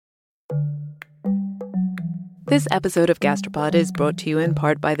This episode of Gastropod is brought to you in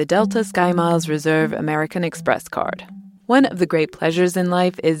part by the Delta SkyMiles Reserve American Express card. One of the great pleasures in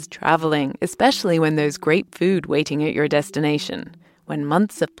life is traveling, especially when there's great food waiting at your destination. When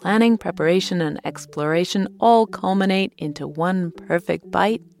months of planning, preparation, and exploration all culminate into one perfect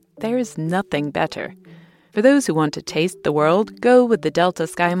bite, there's nothing better. For those who want to taste the world, go with the Delta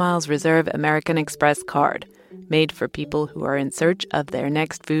SkyMiles Reserve American Express card, made for people who are in search of their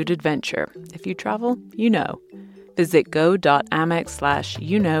next food adventure. If you travel, you know. Visit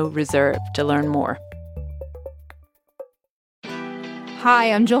go.amex/reserve to learn more.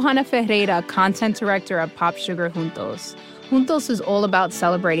 Hi, I'm Johanna Ferreira, content director of Pop Sugar Juntos. Juntos is all about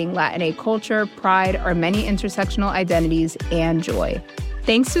celebrating Latinx culture, pride, our many intersectional identities, and joy.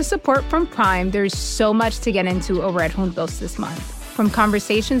 Thanks to support from Prime, there's so much to get into over at Juntos this month. From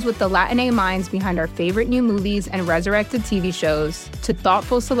conversations with the Latinx minds behind our favorite new movies and resurrected TV shows, to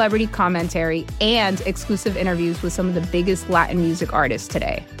thoughtful celebrity commentary and exclusive interviews with some of the biggest Latin music artists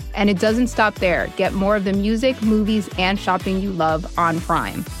today. And it doesn't stop there. Get more of the music, movies, and shopping you love on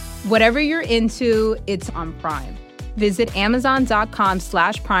Prime. Whatever you're into, it's on Prime. Visit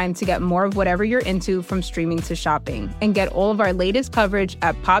Amazon.com/Prime to get more of whatever you're into, from streaming to shopping. And get all of our latest coverage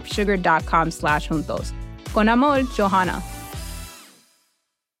at popsugar.com/juntos. Con amor, Johanna.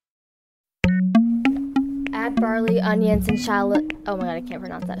 Add barley, onions, and shallot. Oh my god, I can't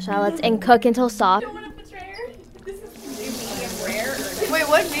pronounce that. Shallots, and cook until soft. You don't want to put rare? This is medium rare. Wait,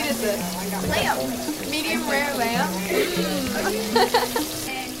 what meat is this? Lamb. Medium rare lamb.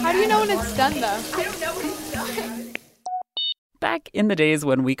 How do you know when it's done, though? I don't know when it's done. Back in the days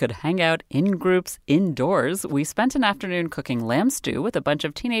when we could hang out in groups indoors, we spent an afternoon cooking lamb stew with a bunch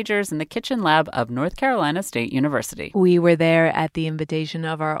of teenagers in the kitchen lab of North Carolina State University. We were there at the invitation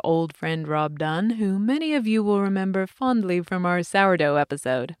of our old friend Rob Dunn, who many of you will remember fondly from our sourdough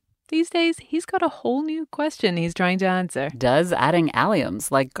episode. These days, he's got a whole new question he's trying to answer. Does adding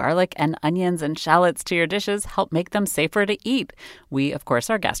alliums like garlic and onions and shallots to your dishes help make them safer to eat? We, of course,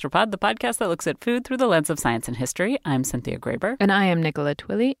 are Gastropod, the podcast that looks at food through the lens of science and history. I'm Cynthia Graber. And I am Nicola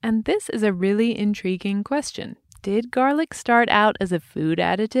Twilley, and this is a really intriguing question. Did garlic start out as a food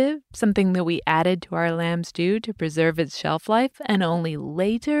additive, something that we added to our lamb stew to preserve its shelf life, and only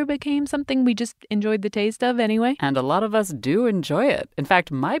later became something we just enjoyed the taste of anyway? And a lot of us do enjoy it. In fact,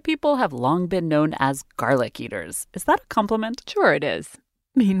 my people have long been known as garlic eaters. Is that a compliment? Sure it is.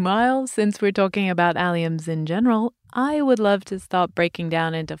 Meanwhile, since we're talking about alliums in general, I would love to stop breaking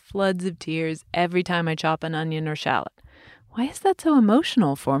down into floods of tears every time I chop an onion or shallot. Why is that so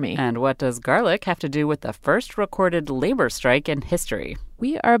emotional for me? And what does garlic have to do with the first recorded labor strike in history?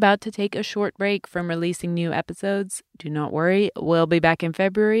 We are about to take a short break from releasing new episodes. Do not worry, we'll be back in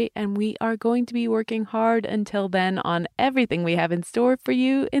February, and we are going to be working hard until then on everything we have in store for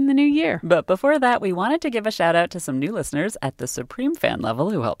you in the new year. But before that, we wanted to give a shout out to some new listeners at the Supreme Fan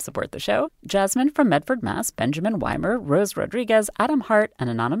level who help support the show. Jasmine from Medford, Mass., Benjamin Weimer, Rose Rodriguez, Adam Hart, an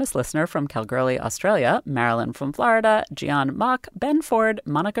anonymous listener from Kalgoorlie, Australia, Marilyn from Florida, Gian Mock, Ben Ford,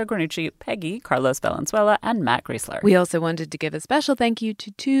 Monica Granucci, Peggy, Carlos Valenzuela, and Matt Griesler. We also wanted to give a special thank you to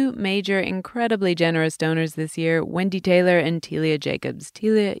two major, incredibly generous donors this year, Wendy Taylor and Telia Jacobs.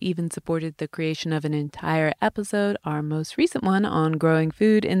 Telia even supported the creation of an entire episode, our most recent one on growing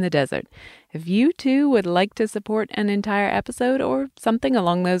food in the desert. If you too would like to support an entire episode or something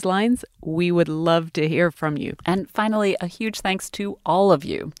along those lines, we would love to hear from you. And finally, a huge thanks to all of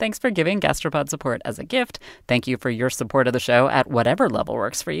you. Thanks for giving Gastropod support as a gift. Thank you for your support of the show at whatever level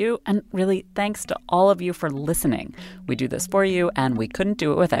works for you. And really, thanks to all of you for listening. We do this for you, and we couldn't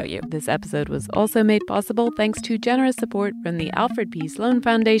do it without you. This episode was also made possible thanks to generous support from the Alfred P. Sloan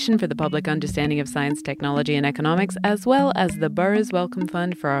Foundation for the Public Understanding of Science, Technology, and Economics, as well as the Burroughs Wellcome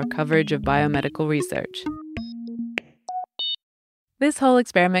Fund for our coverage of biomedical research. This whole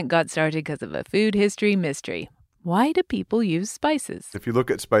experiment got started because of a food history mystery. Why do people use spices? If you look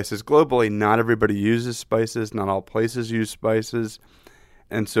at spices globally, not everybody uses spices, not all places use spices.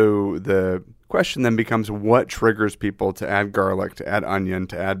 And so the question then becomes, what triggers people to add garlic, to add onion,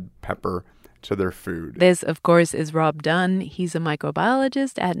 to add pepper to their food? This, of course, is Rob Dunn. He's a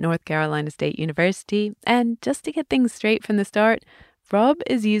microbiologist at North Carolina State University. And just to get things straight from the start, Rob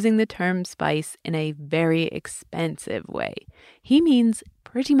is using the term spice in a very expensive way. He means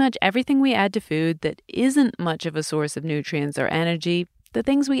pretty much everything we add to food that isn't much of a source of nutrients or energy the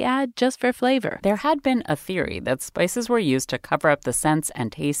things we add just for flavor. There had been a theory that spices were used to cover up the scents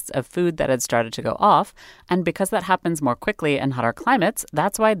and tastes of food that had started to go off, and because that happens more quickly in hotter climates,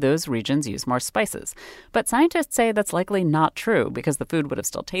 that's why those regions use more spices. But scientists say that's likely not true because the food would have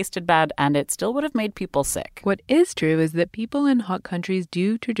still tasted bad and it still would have made people sick. What is true is that people in hot countries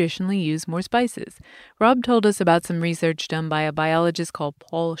do traditionally use more spices. Rob told us about some research done by a biologist called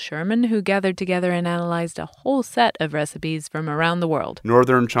Paul Sherman, who gathered together and analyzed a whole set of recipes from around the world.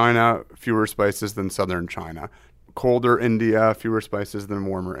 Northern China, fewer spices than southern China. Colder India, fewer spices than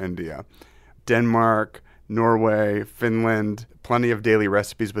warmer India. Denmark, Norway, Finland, plenty of daily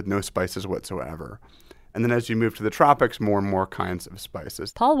recipes with no spices whatsoever. And then as you move to the tropics, more and more kinds of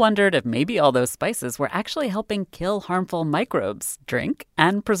spices. Paul wondered if maybe all those spices were actually helping kill harmful microbes, drink,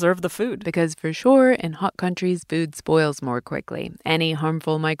 and preserve the food. Because for sure, in hot countries, food spoils more quickly. Any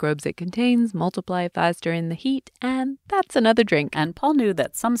harmful microbes it contains multiply faster in the heat, and that's another drink. And Paul knew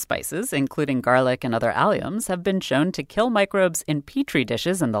that some spices, including garlic and other alliums, have been shown to kill microbes in petri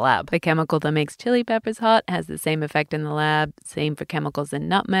dishes in the lab. The chemical that makes chili peppers hot has the same effect in the lab. Same for chemicals in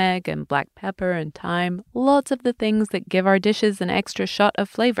nutmeg and black pepper and thyme. Lots of the things that give our dishes an extra shot of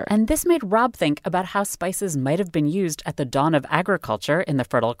flavor. And this made Rob think about how spices might have been used at the dawn of agriculture in the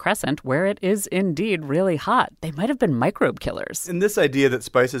Fertile Crescent, where it is indeed really hot. They might have been microbe killers. And this idea that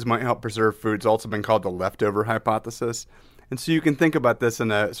spices might help preserve food has also been called the leftover hypothesis. And so you can think about this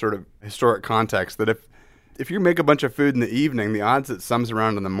in a sort of historic context, that if you make a bunch of food in the evening, the odds that some's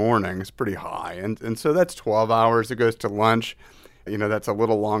around in the morning is pretty high. And so that's 12 hours. It goes to lunch. That's a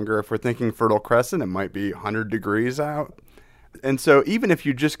little longer. If we're thinking Fertile Crescent, it might be 100 degrees out. And so even if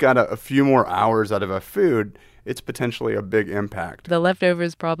you just got a few more hours out of a food, it's potentially a big impact. The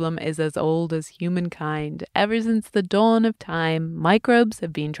leftovers problem is as old as humankind. Ever since the dawn of time, microbes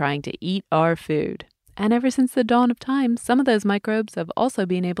have been trying to eat our food. And ever since the dawn of time, some of those microbes have also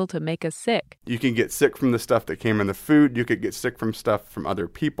been able to make us sick. You can get sick from the stuff that came in the food. You could get sick from stuff from other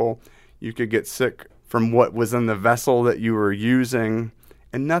people. You could get sick from what was in the vessel that you were using,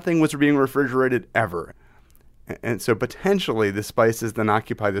 and nothing was being refrigerated ever. And so potentially the spices then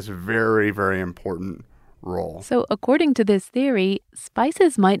occupy this very, very important role. So according to this theory,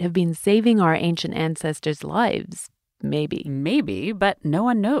 spices might have been saving our ancient ancestors' lives. Maybe, but no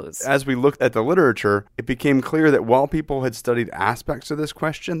one knows. As we looked at the literature, it became clear that while people had studied aspects of this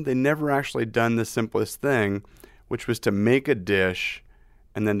question, they never actually done the simplest thing, which was to make a dish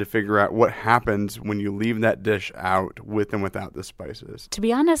and then to figure out what happens when you leave that dish out with and without the spices. To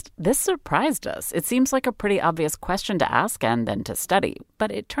be honest, this surprised us. It seems like a pretty obvious question to ask and then to study,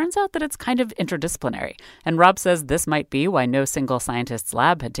 but it turns out that it's kind of interdisciplinary. And Rob says this might be why no single scientist's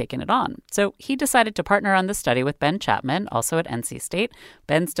lab had taken it on. So he decided to partner on this study with Ben Chapman, also at NC State.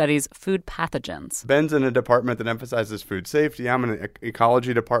 Ben studies food pathogens. Ben's in a department that emphasizes food safety. I'm in an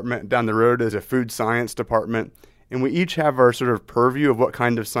ecology department. Down the road is a food science department. And we each have our sort of purview of what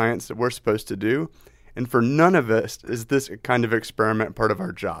kind of science that we're supposed to do. And for none of us is this kind of experiment part of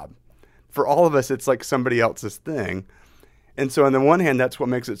our job. For all of us, it's like somebody else's thing. And so on the one hand, that's what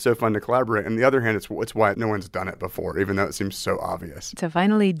makes it so fun to collaborate. On the other hand, it's why no one's done it before, even though it seems so obvious. To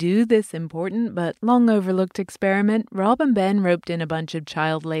finally do this important but long overlooked experiment, Rob and Ben roped in a bunch of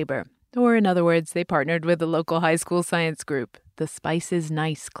child labor. Or in other words, they partnered with a local high school science group, the Spices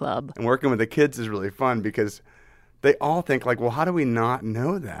Nice Club. And working with the kids is really fun because they all think like, well, how do we not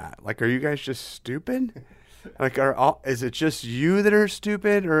know that? Like, are you guys just stupid? Like, is it just you that are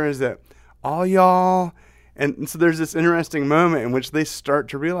stupid, or is it all y'all? And so there's this interesting moment in which they start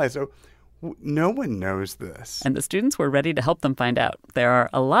to realize, no one knows this. And the students were ready to help them find out. There are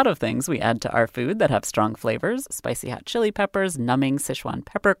a lot of things we add to our food that have strong flavors: spicy hot chili peppers, numbing Sichuan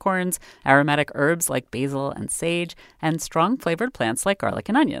peppercorns, aromatic herbs like basil and sage, and strong flavored plants like garlic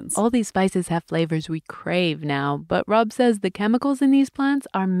and onions. All these spices have flavors we crave now, but Rob says the chemicals in these plants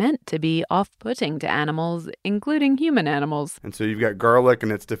are meant to be off-putting to animals, including human animals. And so you've got garlic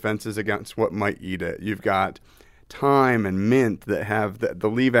and its defenses against what might eat it. You've got thyme and mint that have the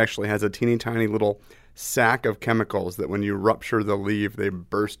leaf actually has a teeny tiny little sac of chemicals that when you rupture the leaf, they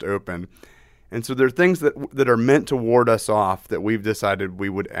burst open. And so there are things that are meant to ward us off that we've decided we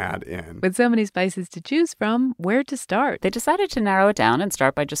would add in. With so many spices to choose from, where to start? They decided to narrow it down and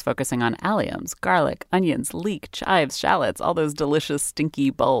start by just focusing on alliums: garlic, onions, leek, chives, shallots, all those delicious stinky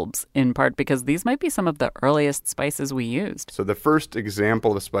bulbs, in part because these might be some of the earliest spices we used. So the first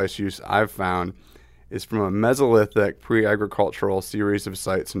example of spice use I've found is from a Mesolithic pre-agricultural series of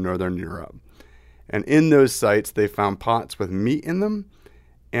sites in Northern Europe. And in those sites, they found pots with meat in them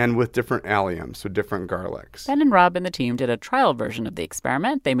and with different alliums, so different garlics. Ben and Rob and the team did a trial version of the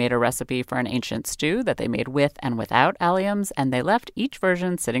experiment. They made a recipe for an ancient stew that they made with and without alliums, and they left each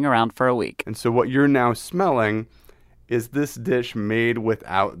version sitting around for a week. And so what you're now smelling is this dish made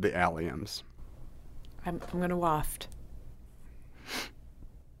without the alliums. I'm going to waft.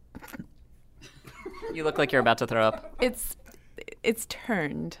 You look like you're about to throw up. It's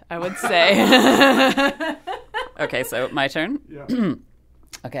turned, I would say. Okay, so my turn? Yeah.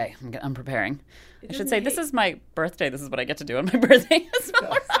 Okay, I'm preparing. I should say this is my birthday. This is what I get to do on my birthday as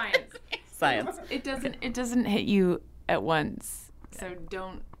well. Science. It doesn't hit you at once. So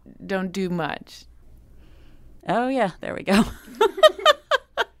don't do much. Oh yeah, there we go.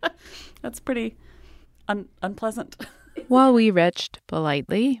 That's pretty unpleasant. While we retched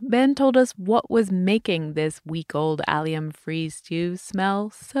politely, Ben told us what was making this week-old allium-free stew smell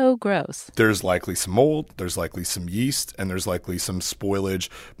so gross. There's likely some mold, there's likely some yeast, and there's likely some spoilage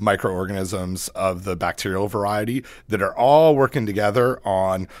microorganisms of the bacterial variety that are all working together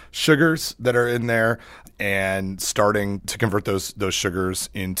on sugars that are in there and starting to convert those sugars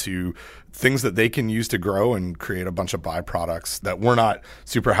into things that they can use to grow and create a bunch of byproducts that we're not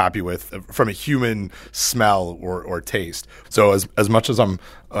super happy with from a human smell or taste. So as much as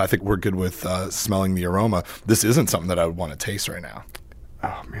I think we're good with smelling the aroma, this isn't something that I would want to taste right now.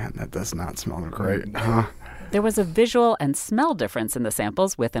 Oh, man, that does not smell great. There was a visual and smell difference in the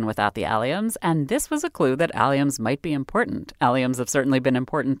samples with and without the alliums, and this was a clue that alliums might be important. Alliums have certainly been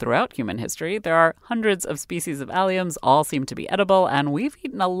important throughout human history. There are hundreds of species of alliums, all seem to be edible, and we've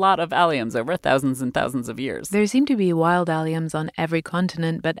eaten a lot of alliums over thousands and thousands of years. There seem to be wild alliums on every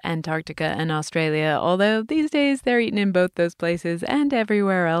continent but Antarctica and Australia, although these days they're eaten in both those places and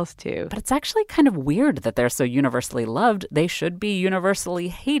everywhere else too. But it's actually kind of weird that they're so universally loved. They should be universally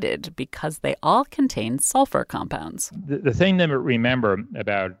hated because they all contain sulfur compounds. The thing to remember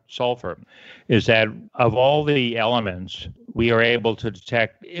about sulfur is that of all the elements, we are able to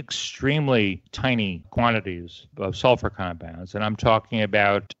detect extremely tiny quantities of sulfur compounds. And I'm talking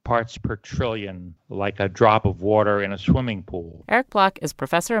about parts per trillion, like a drop of water in a swimming pool. Eric Bloch is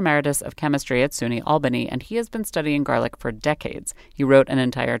professor emeritus of chemistry at SUNY Albany, and he has been studying garlic for decades. He wrote an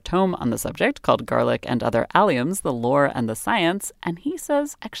entire tome on the subject called Garlic and Other Alliums, The Lore and the Science, and he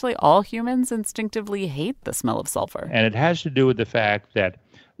says actually all humans instinctively hate the smell of sulfur. And it has to do with the fact that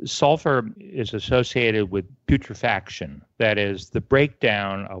sulfur is associated with putrefaction, that is, the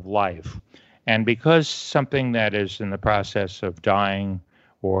breakdown of life. And because something that is in the process of dying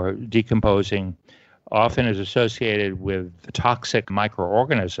or decomposing often is associated with toxic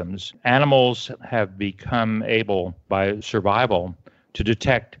microorganisms, animals have become able, by survival, to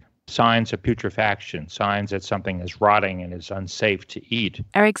detect signs of putrefaction, signs that something is rotting and is unsafe to eat.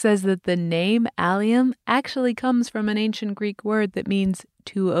 Eric says that the name allium actually comes from an ancient Greek word that means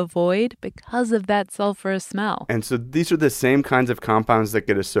to avoid because of that sulfurous smell. And so these are the same kinds of compounds that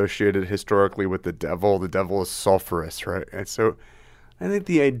get associated historically with the devil. The devil is sulfurous, right? And so I think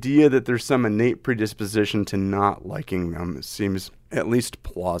the idea that there's some innate predisposition to not liking them seems at least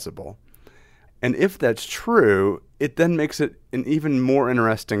plausible. And if that's true, it then makes it an even more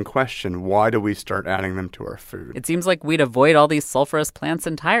interesting question. Why do we start adding them to our food? It seems like we'd avoid all these sulfurous plants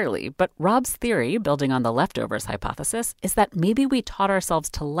entirely. But Rob's theory, building on the leftovers hypothesis, is that maybe we taught ourselves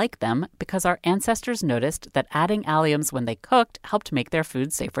to like them because our ancestors noticed that adding alliums when they cooked helped make their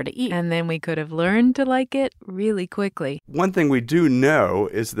food safer to eat. And then we could have learned to like it really quickly. One thing we do know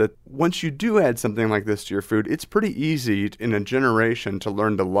is that once you do add something like this to your food, it's pretty easy in a generation to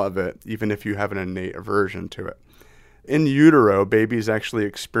learn to love it, even if you have an innate aversion to it. In utero, babies actually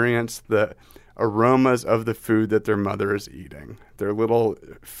experience the aromas of the food that their mother is eating. Their little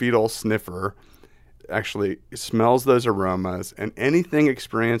fetal sniffer actually smells those aromas, and anything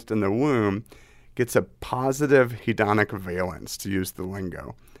experienced in the womb gets a positive hedonic valence, to use the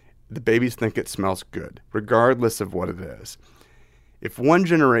lingo. The babies think it smells good, regardless of what it is. If one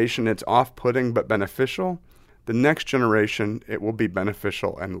generation it's off-putting but beneficial, the next generation it will be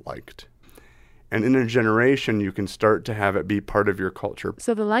beneficial and liked. And in a generation, you can start to have it be part of your culture.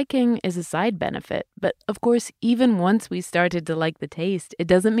 So the liking is a side benefit. But of course, even once we started to like the taste, it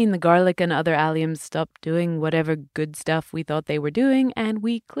doesn't mean the garlic and other alliums stopped doing whatever good stuff we thought they were doing, and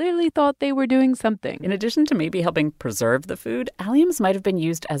we clearly thought they were doing something. In addition to maybe helping preserve the food, alliums might have been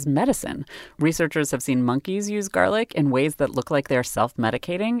used as medicine. Researchers have seen monkeys use garlic in ways that look like they're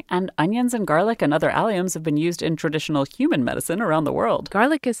self-medicating, and onions and garlic and other alliums have been used in traditional human medicine around the world.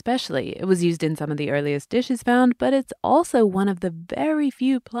 Garlic especially. It was used in some of the earliest dishes found, but it's also one of the very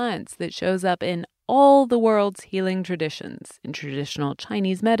few plants that shows up in all the world's healing traditions, in traditional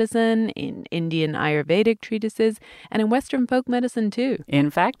Chinese medicine, in Indian Ayurvedic treatises, and in Western folk medicine too. In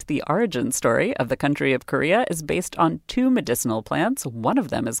fact, the origin story of the country of Korea is based on 2 medicinal plants. One of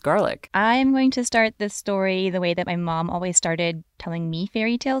them is garlic. I'm going to start this story the way that my mom always started telling me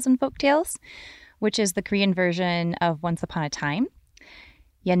fairy tales and folk tales, which is the Korean version of Once Upon a Time.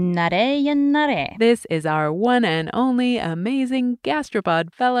 옛날에 옛날에. This is our one and only amazing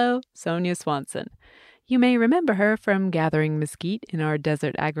gastropod fellow, Sonia Swanson. You may remember her from gathering mesquite in our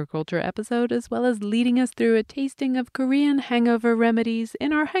desert agriculture episode, as well as leading us through a tasting of Korean hangover remedies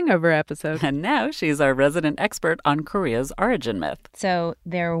in our hangover episode. And now she's our resident expert on Korea's origin myth. So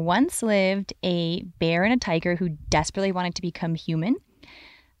there once lived a bear and a tiger who desperately wanted to become human.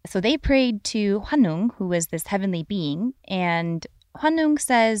 So they prayed to Hwanung, who was this heavenly being, and Hwanung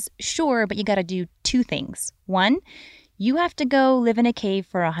says, sure, but you got to do 2 things. 1, you have to go live in a cave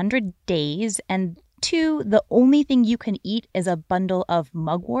for 100 days. And 2, the only thing you can eat is a bundle of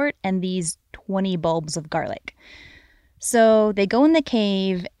mugwort and these 20 bulbs of garlic. So they go in the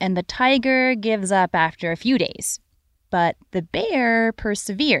cave and the tiger gives up after a few days. But the bear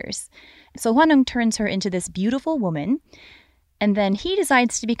perseveres. So Hwanung turns her into this beautiful woman. And then he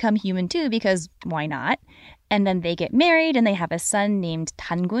decides to become human too, because why not? And then they get married and they have a son named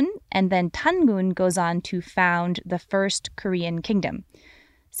Tangun. And then Tangun goes on to found the first Korean kingdom.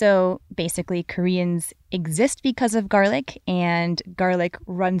 So basically, Koreans exist because of garlic, and garlic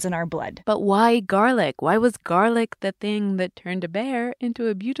runs in our blood. But why garlic? Why was garlic the thing that turned a bear into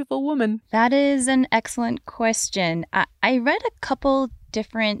a beautiful woman? That is an excellent question. I read a couple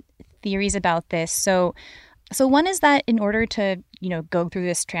different theories about this. So one is that in order to, go through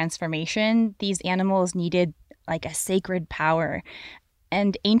this transformation, these animals needed like a sacred power.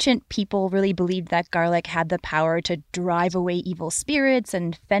 And ancient people really believed that garlic had the power to drive away evil spirits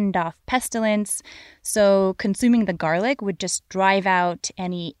and fend off pestilence. So consuming the garlic would just drive out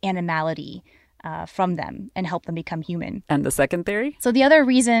any animality from them and help them become human. And the second theory? So the other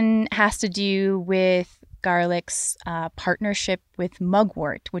reason has to do with garlic's partnership with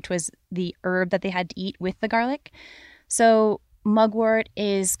mugwort, which was the herb that they had to eat with the garlic. So mugwort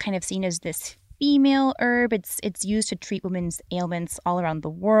is kind of seen as this female herb. It's used to treat women's ailments all around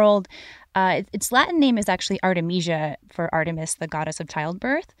the world. Its Latin name is actually Artemisia, for Artemis, the goddess of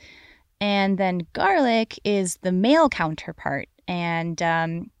childbirth. And then garlic is the male counterpart. And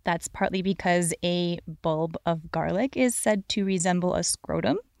that's partly because a bulb of garlic is said to resemble a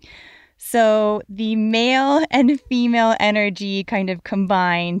scrotum. So the male and female energy kind of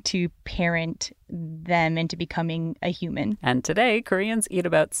combine to parent them into becoming a human. And today, Koreans eat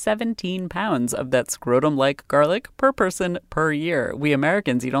about 17 pounds of that scrotum-like garlic per person per year. We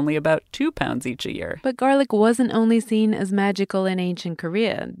Americans eat only about 2 pounds each a year. But garlic wasn't only seen as magical in ancient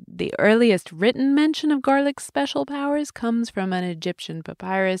Korea. The earliest written mention of garlic's special powers comes from an Egyptian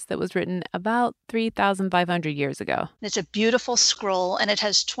papyrus that was written about 3,500 years ago. It's a beautiful scroll, and it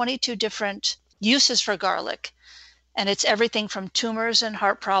has 22 different uses for garlic. And it's everything from tumors and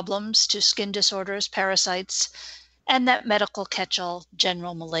heart problems to skin disorders, parasites, and that medical catch-all,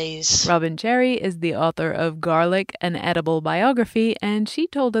 general malaise. Robin Cherry is the author of Garlic, an Edible Biography, and she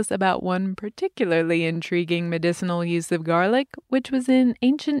told us about one particularly intriguing medicinal use of garlic, which was in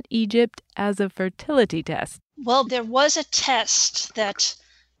ancient Egypt as a fertility test. Well, there was a test that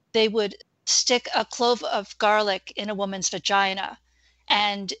they would stick a clove of garlic in a woman's vagina.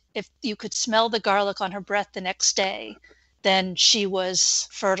 And if you could smell the garlic on her breath the next day, then she was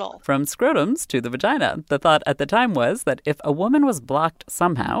fertile. From scrotums to the vagina. The thought at the time was that if a woman was blocked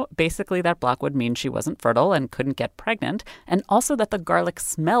somehow, basically that block would mean she wasn't fertile and couldn't get pregnant, and also that the garlic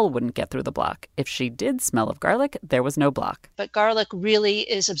smell wouldn't get through the block. If she did smell of garlic, there was no block. But garlic really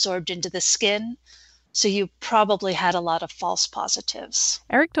is absorbed into the skin, so you probably had a lot of false positives.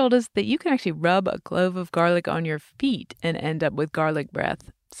 Eric told us that you can actually rub a clove of garlic on your feet and end up with garlic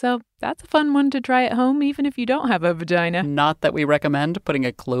breath. So that's a fun one to try at home, even if you don't have a vagina. Not that we recommend putting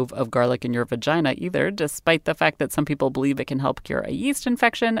a clove of garlic in your vagina either. Despite the fact that some people believe it can help cure a yeast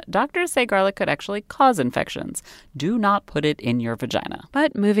infection, doctors say garlic could actually cause infections. Do not put it in your vagina.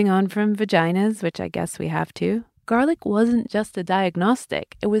 But moving on from vaginas, which I guess we have to, garlic wasn't just a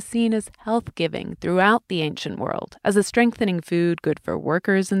diagnostic. It was seen as health-giving throughout the ancient world, as a strengthening food good for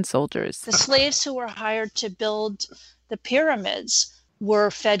workers and soldiers. The slaves who were hired to build the pyramids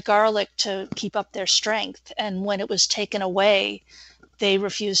were fed garlic to keep up their strength. And when it was taken away, they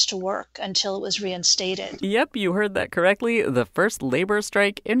refused to work until it was reinstated. Yep, you heard that correctly. The first labor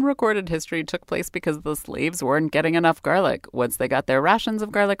strike in recorded history took place because the slaves weren't getting enough garlic. Once they got their rations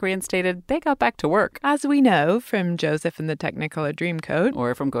of garlic reinstated, they got back to work. As we know from Joseph and the Technicolor Dreamcoat.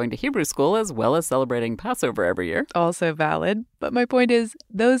 Or from going to Hebrew school, as well as celebrating Passover every year. Also valid. But my point is,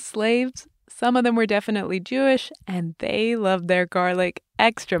 those slaves, some of them were definitely Jewish, and they loved their garlic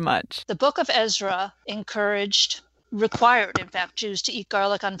extra much. The book of Ezra required, in fact, Jews to eat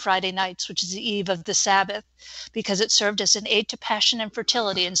garlic on Friday nights, which is the eve of the Sabbath, because it served as an aid to passion and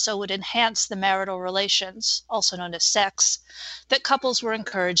fertility, and so would enhance the marital relations, also known as sex, that couples were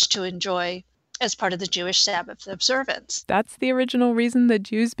encouraged to enjoy as part of the Jewish Sabbath observance. That's the original reason the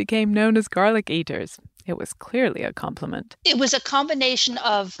Jews became known as garlic eaters. It was clearly a compliment. It was a combination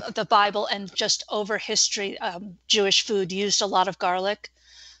of the Bible and just over history. Jewish food used a lot of garlic.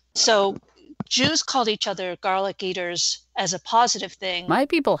 So Jews called each other garlic eaters as a positive thing. My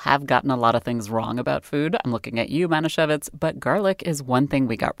people have gotten a lot of things wrong about food. I'm looking at you, Manischewitz, but garlic is one thing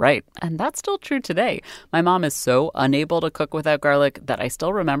we got right. And that's still true today. My mom is so unable to cook without garlic that I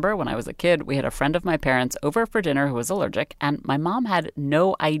still remember when I was a kid, we had a friend of my parents over for dinner who was allergic, and my mom had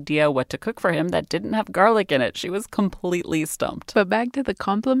no idea what to cook for him that didn't have garlic in it. She was completely stumped. But back to the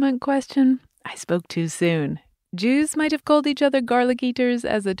compliment question, I spoke too soon. Jews might have called each other garlic eaters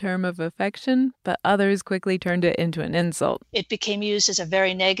as a term of affection, but others quickly turned it into an insult. It became used as a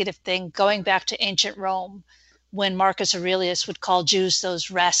very negative thing, going back to ancient Rome, when Marcus Aurelius would call Jews those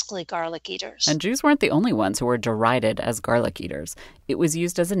rascally garlic eaters. And Jews weren't the only ones who were derided as garlic eaters. It was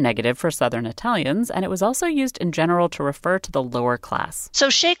used as a negative for Southern Italians, and it was also used in general to refer to the lower class. So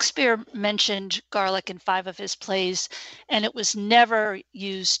Shakespeare mentioned garlic in 5 of his plays, and it was never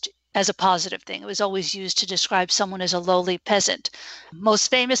used as a positive thing. It was always used to describe someone as a lowly peasant. Most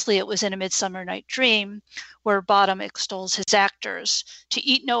famously, it was in A Midsummer Night Dream, where Bottom extols his actors to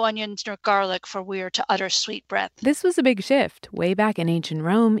eat no onions nor garlic, for we are to utter sweet breath. This was a big shift. Way back in ancient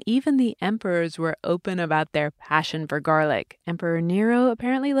Rome, even the emperors were open about their passion for garlic. Emperor Nero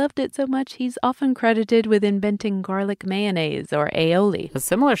apparently loved it so much he's often credited with inventing garlic mayonnaise or aioli. A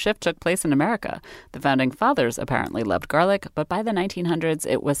similar shift took place in America. The founding fathers apparently loved garlic, but by the 1900s,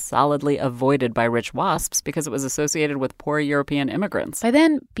 it was solidly avoided by rich wasps because it was associated with poor European immigrants. By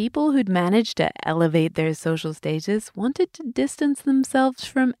then, people who'd managed to elevate their social status wanted to distance themselves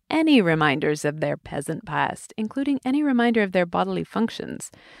from any reminders of their peasant past, including any reminder of their bodily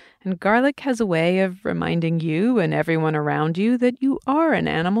functions. And garlic has a way of reminding you and everyone around you that you are an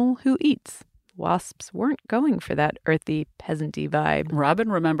animal who eats. Wasps weren't going for that earthy, peasanty vibe.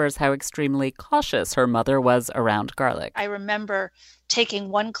 Robin remembers how extremely cautious her mother was around garlic. I remember taking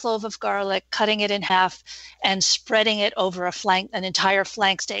 1 clove of garlic, cutting it in half, and spreading it over an entire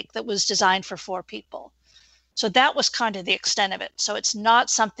flank steak that was designed for 4 people. So that was kind of the extent of it. So it's not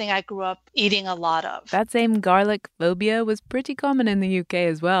something I grew up eating a lot of. That same garlic phobia was pretty common in the UK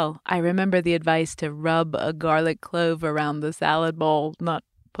as well. I remember the advice to rub a garlic clove around the salad bowl, not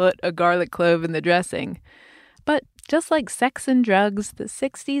put a garlic clove in the dressing. But just like sex and drugs, the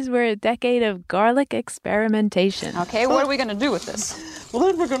 60s were a decade of garlic experimentation. Okay, what are we going to do with this? Well,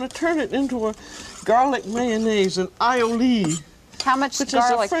 then we're going to turn it into a garlic mayonnaise, an aioli. How much which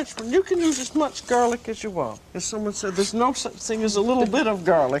garlic? Is a French one. You can use as much garlic as you want. As someone said, there's no such thing as a little bit of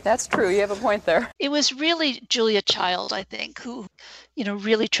garlic. That's true. You have a point there. It was really Julia Child, I think, who,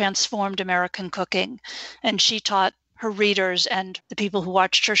 really transformed American cooking. And she taught her readers and the people who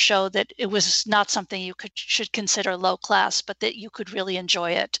watched her show that it was not something you should consider low class, but that you could really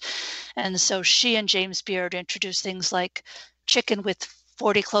enjoy it. And so she and James Beard introduced things like chicken with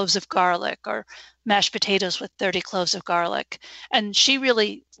 40 cloves of garlic or mashed potatoes with 30 cloves of garlic. And she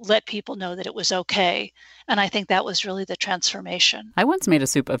really let people know that it was okay. And I think that was really the transformation. I once made a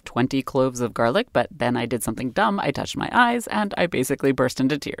soup of 20 cloves of garlic, but then I did something dumb. I touched my eyes and I basically burst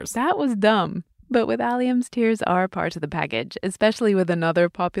into tears. That was dumb. But with alliums, tears are part of the package, especially with another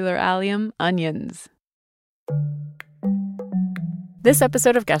popular allium, onions. This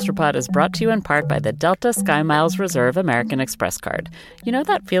episode of Gastropod is brought to you in part by the Delta Sky Miles Reserve American Express card. You know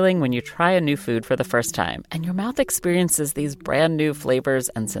that feeling when you try a new food for the first time and your mouth experiences these brand new flavors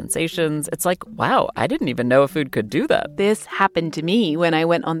and sensations? It's like, wow, I didn't even know a food could do that. This happened to me when I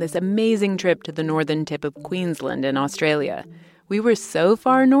went on this amazing trip to the northern tip of Queensland in Australia. We were so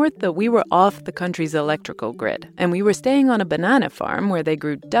far north that we were off the country's electrical grid, and we were staying on a banana farm where they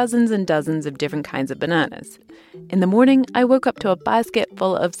grew dozens and dozens of different kinds of bananas. In the morning, I woke up to a basket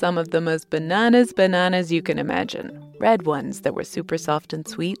full of some of the most bananas you can imagine. red ones that were super soft and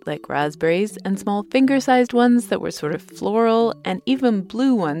sweet like raspberries, and small finger-sized ones that were sort of floral, and even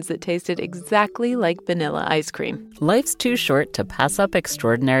blue ones that tasted exactly like vanilla ice cream. Life's too short to pass up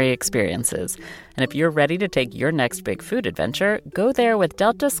extraordinary experiences. And if you're ready to take your next big food adventure, go there with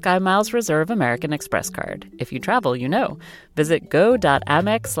Delta SkyMiles Reserve American Express card. If you travel, you know. Visit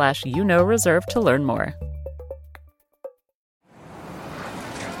go.amex/reserve to learn more.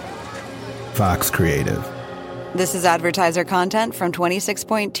 Fox Creative. This is advertiser content from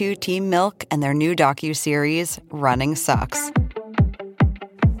 26.2 Team Milk and their new docuseries, Running Sucks.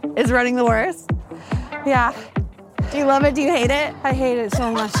 Is running the worst? Yeah. Do you love it? Do you hate it? I hate it so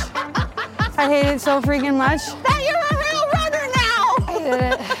much. I hate it so freaking much. That you're a real runner now! I hate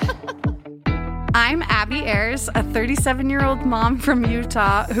it. I'm Abby Ayers, a 37-year-old mom from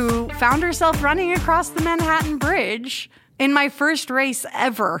Utah who found herself running across the Manhattan Bridge in my first race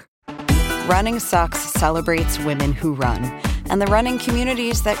ever. Running Sucks celebrates women who run and the running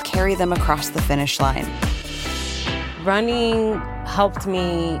communities that carry them across the finish line. Running helped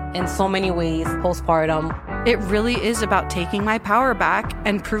me in so many ways postpartum. It really is about taking my power back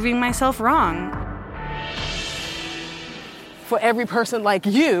and proving myself wrong. For every person like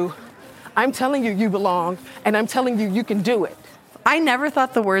you, I'm telling you belong, and I'm telling you you can do it. I never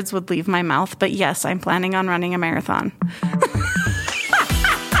thought the words would leave my mouth, but yes, I'm planning on running a marathon.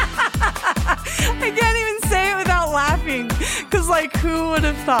 I can't even say it without laughing, because, who would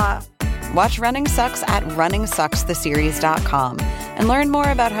have thought? Watch Running Sucks at runningsuckstheseries.com and learn more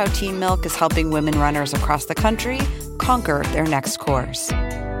about how Team Milk is helping women runners across the country conquer their next course.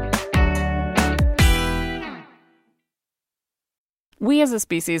 We as a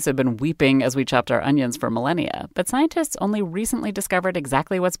species have been weeping as we chopped our onions for millennia, but scientists only recently discovered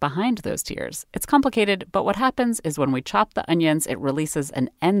exactly what's behind those tears. It's complicated, but what happens is when we chop the onions, it releases an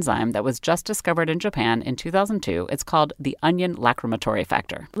enzyme that was just discovered in Japan in 2002. It's called the onion lacrimatory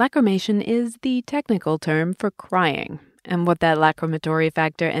factor. Lacrimation is the technical term for crying. And what that lacrimatory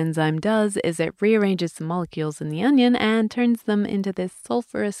factor enzyme does is it rearranges the molecules in the onion and turns them into this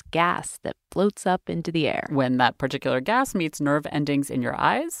sulfurous gas that floats up into the air. When that particular gas meets nerve endings in your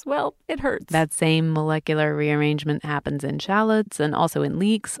eyes, well, it hurts. That same molecular rearrangement happens in shallots and also in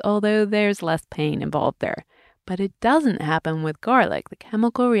leeks, although there's less pain involved there. But it doesn't happen with garlic. The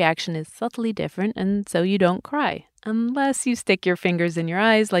chemical reaction is subtly different, and so you don't cry. Unless you stick your fingers in your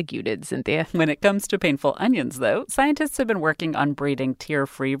eyes like you did, Cynthia. When it comes to painful onions, though, scientists have been working on breeding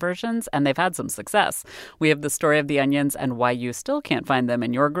tear-free versions, and they've had some success. We have the story of the onions and why you still can't find them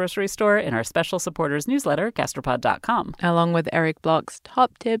in your grocery store in our special supporters newsletter, gastropod.com. Along with Eric Bloch's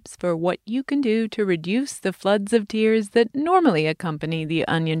top tips for what you can do to reduce the floods of tears that normally accompany the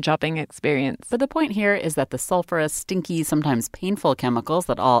onion chopping experience. But the point here is that the sulfurous, stinky, sometimes painful chemicals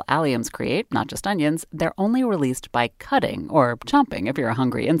that all alliums create, not just onions, they're only released by cutting or chomping if you're a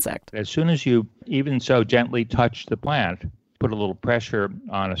hungry insect. As soon as you even so gently touch the plant, put a little pressure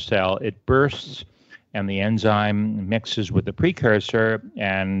on a cell, it bursts and the enzyme mixes with the precursor,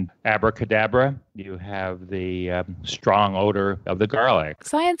 and abracadabra, you have the strong odor of the garlic.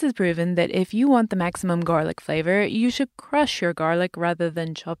 Science has proven that if you want the maximum garlic flavor, you should crush your garlic rather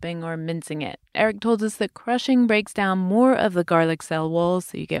than chopping or mincing it. Eric told us that crushing breaks down more of the garlic cell walls,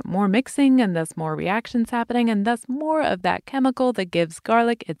 so you get more mixing and thus more reactions happening, and thus more of that chemical that gives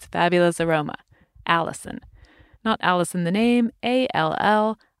garlic its fabulous aroma. Allicin. Not Allison the name,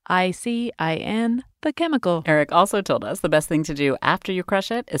 ALLICIN, the chemical. Eric also told us the best thing to do after you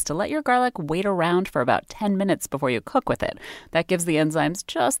crush it is to let your garlic wait around for about 10 minutes before you cook with it. That gives the enzymes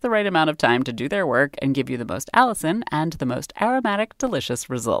just the right amount of time to do their work and give you the most allicin and the most aromatic,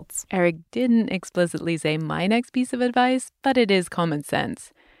 delicious results. Eric didn't explicitly say my next piece of advice, but it is common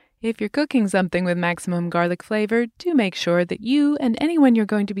sense. If you're cooking something with maximum garlic flavor, do make sure that you and anyone you're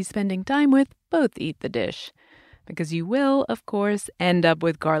going to be spending time with both eat the dish. Because you will, of course, end up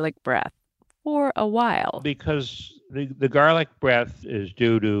with garlic breath for a while. Because the garlic breath is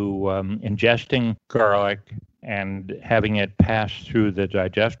due to ingesting garlic and having it pass through the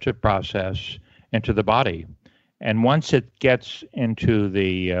digestive process into the body. And once it gets into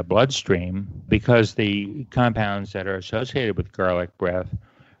the bloodstream, because the compounds that are associated with garlic breath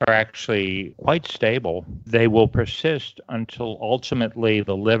are actually quite stable, they will persist until ultimately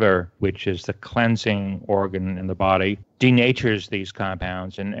the liver, which is the cleansing organ in the body, denatures these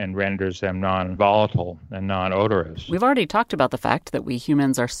compounds and renders them non-volatile and non-odorous. We've already talked about the fact that we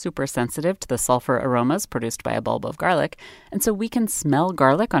humans are super sensitive to the sulfur aromas produced by a bulb of garlic, and so we can smell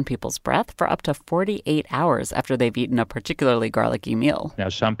garlic on people's breath for up to 48 hours after they've eaten a particularly garlicky meal. Now,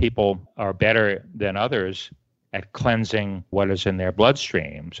 some people are better than others at cleansing what is in their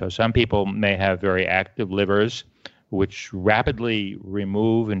bloodstream. So some people may have very active livers which rapidly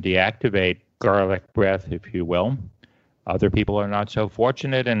remove and deactivate garlic breath, if you will. Other people are not so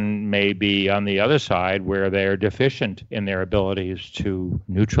fortunate and may be on the other side where they're deficient in their abilities to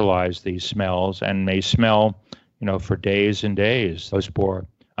neutralize these smells and may smell, for days and days. Those poor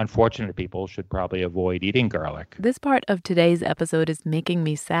unfortunate people should probably avoid eating garlic. This part of today's episode is making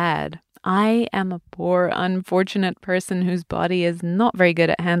me sad. I am a poor, unfortunate person whose body is not very good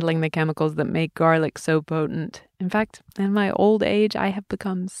at handling the chemicals that make garlic so potent. In fact, in my old age, I have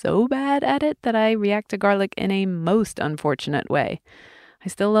become so bad at it that I react to garlic in a most unfortunate way. I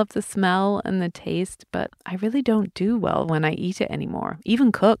still love the smell and the taste, but I really don't do well when I eat it anymore,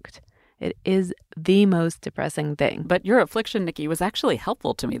 even cooked. It is the most depressing thing. But your affliction, Nikki, was actually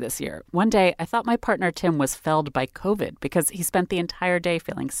helpful to me this year. One day, I thought my partner Tim was felled by COVID because he spent the entire day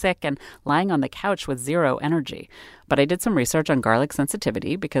feeling sick and lying on the couch with zero energy. But I did some research on garlic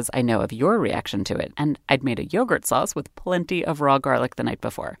sensitivity because I know of your reaction to it, and I'd made a yogurt sauce with plenty of raw garlic the night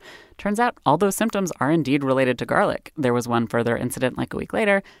before. Turns out all those symptoms are indeed related to garlic. There was one further incident like a week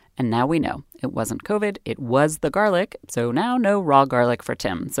later, and now we know. It wasn't COVID, it was the garlic, so now no raw garlic for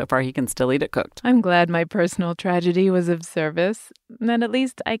Tim. So far he can still eat it cooked. I'm glad my personal tragedy was of service. Then at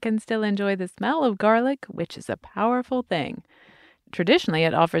least I can still enjoy the smell of garlic, which is a powerful thing. Traditionally,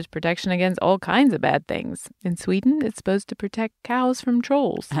 it offers protection against all kinds of bad things. In Sweden, it's supposed to protect cows from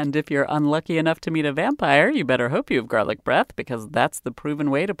trolls. And if you're unlucky enough to meet a vampire, you better hope you have garlic breath, because that's the proven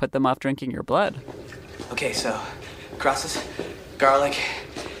way to put them off drinking your blood. Okay, so crosses, garlic,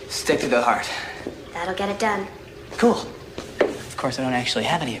 stick to the heart. That'll get it done. Cool. Of course, I don't actually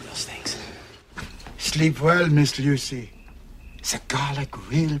have any of those things. Sleep well, Mr. Lucy. The garlic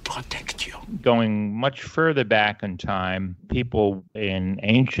will protect you. Going much further back in time, people in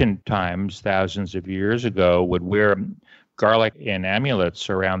ancient times, thousands of years ago, would wear garlic in amulets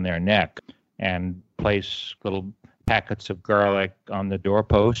around their neck and place little packets of garlic on the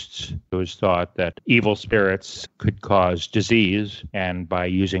doorposts. It was thought that evil spirits could cause disease, and by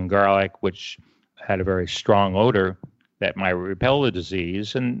using garlic, which had a very strong odor, that might repel the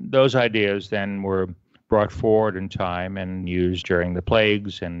disease. And those ideas then were brought forward in time and used during the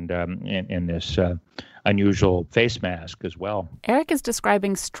plagues and in this unusual face mask as well. Eric is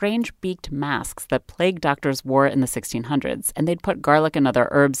describing strange beaked masks that plague doctors wore in the 1600s, and they'd put garlic and other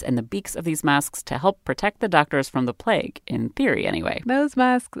herbs in the beaks of these masks to help protect the doctors from the plague, in theory anyway. Those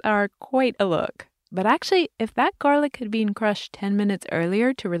masks are quite a look. But actually, if that garlic had been crushed 10 minutes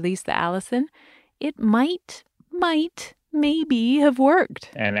earlier to release the allicin, it might, maybe have worked.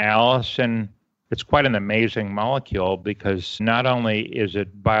 And allicin, it's quite an amazing molecule because not only is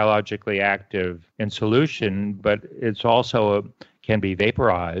it biologically active in solution, but it's also can be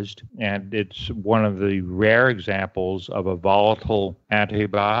vaporized. And it's one of the rare examples of a volatile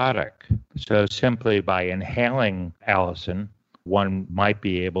antibiotic. So simply by inhaling allicin, one might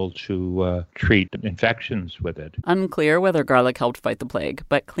be able to treat infections with it. Unclear whether garlic helped fight the plague,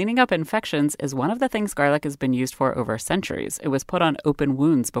 but cleaning up infections is one of the things garlic has been used for over centuries. It was put on open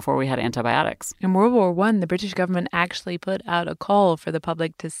wounds before we had antibiotics. In World War I, the British government actually put out a call for the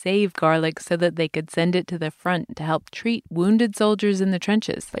public to save garlic so that they could send it to the front to help treat wounded soldiers in the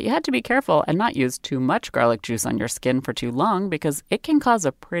trenches. But you had to be careful and not use too much garlic juice on your skin for too long because it can cause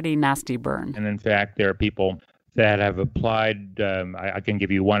a pretty nasty burn. And in fact, there are people that have applied, I can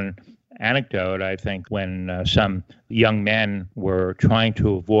give you one anecdote. I think when some young men were trying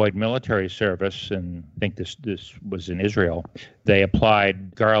to avoid military service, and I think this was in Israel, they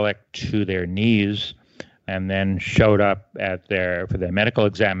applied garlic to their knees and then showed up for their medical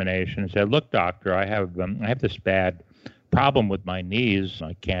examination and said, "Look, doctor, I have this bad problem with my knees.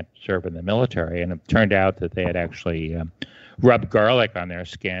 I can't serve in the military." And it turned out that they had actually rubbed garlic on their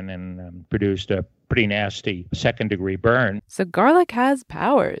skin and produced a pretty nasty second-degree burn. So garlic has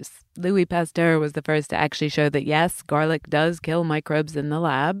powers. Louis Pasteur was the first to actually show that, yes, garlic does kill microbes in the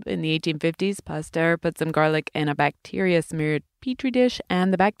lab. In the 1850s, Pasteur put some garlic in a bacteria-smeared petri dish,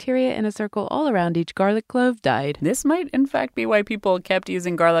 and the bacteria in a circle all around each garlic clove died. This might, in fact, be why people kept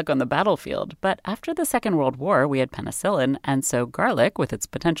using garlic on the battlefield. But after the Second World War, we had penicillin, and so garlic, with its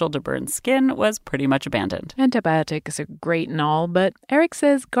potential to burn skin, was pretty much abandoned. Antibiotics are great and all, but Eric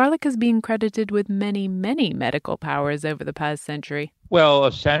says garlic is being credited with many, many medical powers over the past century. Well,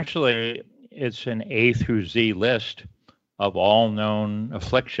 essentially, it's an A through Z list of all known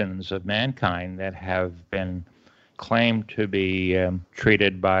afflictions of mankind that have been claimed to be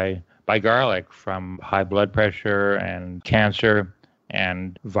treated by garlic, from high blood pressure and cancer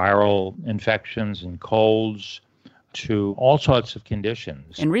and viral infections and colds, to all sorts of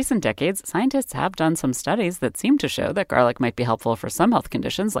conditions. In recent decades, scientists have done some studies that seem to show that garlic might be helpful for some health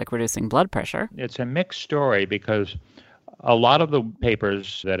conditions, like reducing blood pressure. It's a mixed story because a lot of the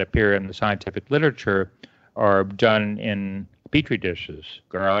papers that appear in the scientific literature are done in petri dishes.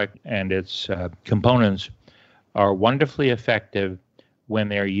 Garlic and its components are wonderfully effective when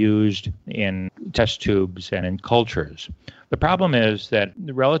they're used in test tubes and in cultures. The problem is that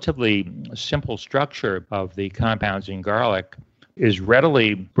the relatively simple structure of the compounds in garlic is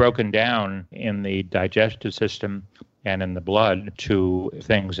readily broken down in the digestive system and in the blood to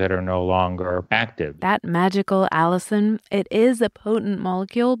things that are no longer active. That magical allicin, it is a potent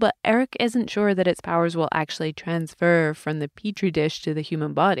molecule, but Eric isn't sure that its powers will actually transfer from the petri dish to the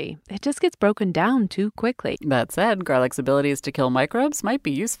human body. It just gets broken down too quickly. That said, garlic's abilities to kill microbes might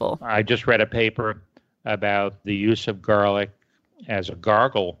be useful. I just read a paper about the use of garlic as a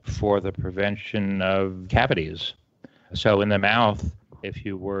gargle for the prevention of cavities. So in the mouth, if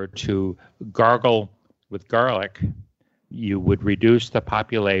you were to gargle with garlic, you would reduce the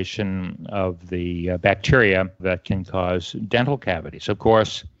population of the bacteria that can cause dental cavities. Of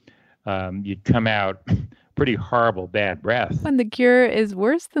course, you'd come out pretty horrible bad breath. When the cure is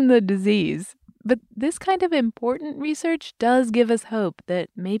worse than the disease. But this kind of important research does give us hope that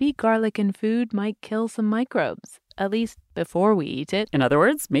maybe garlic in food might kill some microbes, at least before we eat it. In other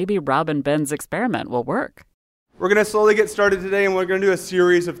words, maybe Rob and Ben's experiment will work. We're going to slowly get started today, and we're going to do a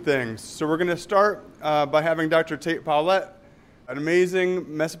series of things. So we're going to start by having Dr. Tate Paulette, an amazing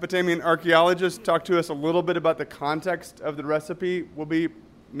Mesopotamian archaeologist, talk to us a little bit about the context of the recipe we'll be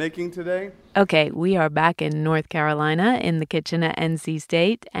making today. Okay, we are back in North Carolina in the kitchen at NC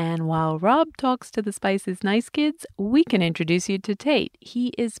State, and while Rob talks to the Spices Nice kids, we can introduce you to Tate.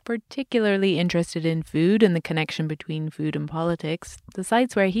 He is particularly interested in food and the connection between food and politics. The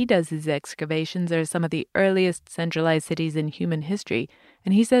sites where he does his excavations are some of the earliest centralized cities in human history,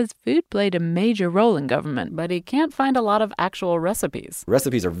 and he says food played a major role in government. But he can't find a lot of actual recipes.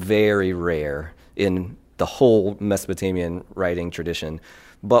 Recipes are very rare in the whole Mesopotamian writing tradition.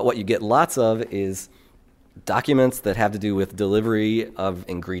 But what you get lots of is documents that have to do with delivery of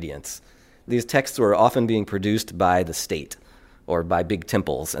ingredients. These texts were often being produced by the state or by big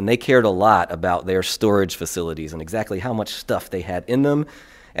temples, and they cared a lot about their storage facilities and exactly how much stuff they had in them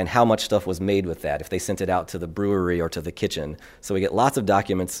and how much stuff was made with that, if they sent it out to the brewery or to the kitchen. So we get lots of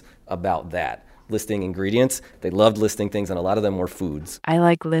documents about that. Listing ingredients. They loved listing things, and a lot of them were foods. I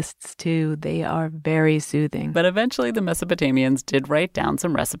like lists too. They are very soothing. But eventually the Mesopotamians did write down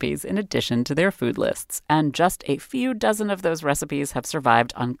some recipes in addition to their food lists. And just a few dozen of those recipes have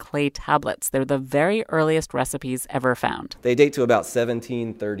survived on clay tablets. They're the very earliest recipes ever found. They date to about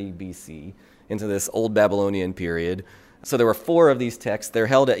 1730 BC, into this Old Babylonian period. So there were 4 of these texts. They're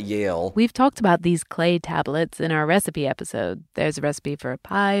held at Yale. We've talked about these clay tablets in our recipe episode. There's a recipe for a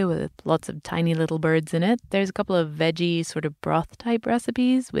pie with lots of tiny little birds in it. There's a couple of veggie sort of broth type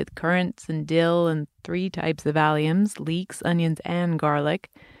recipes with currants and dill and 3 types of alliums, leeks, onions, and garlic.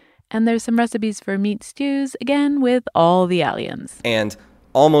 And there's some recipes for meat stews, again, with all the alliums. And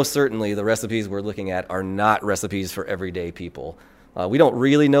almost certainly the recipes we're looking at are not recipes for everyday people. We don't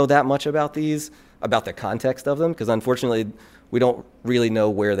really know that much about these, about the context of them, because unfortunately we don't really know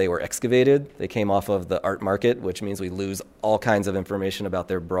where they were excavated. They came off of the art market, which means we lose all kinds of information about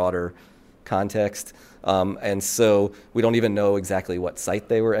their broader context. And so we don't even know exactly what site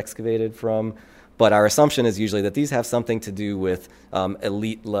they were excavated from. But our assumption is usually that these have something to do with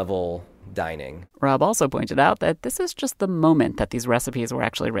elite level dining. Rob also pointed out that this is just the moment that these recipes were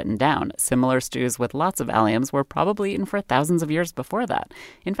actually written down. Similar stews with lots of alliums were probably eaten for thousands of years before that.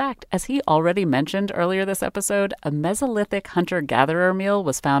 In fact, as he already mentioned earlier this episode, a Mesolithic hunter-gatherer meal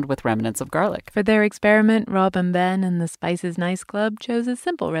was found with remnants of garlic. For their experiment, Rob and Ben and the Spices Nice Club chose a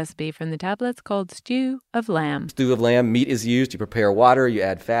simple recipe from the tablets called stew of lamb. Stew of lamb, meat is used. You prepare water, you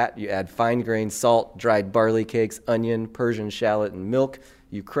add fat, you add fine-grained salt, dried barley cakes, onion, Persian shallot, and milk.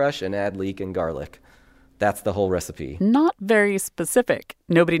 You crush and add leek and garlic. That's the whole recipe. Not very specific.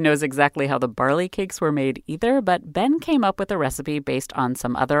 Nobody knows exactly how the barley cakes were made either, but Ben came up with a recipe based on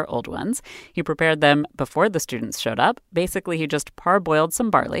some other old ones. He prepared them before the students showed up. Basically, he just parboiled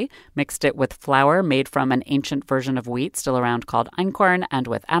some barley, mixed it with flour made from an ancient version of wheat still around called einkorn, and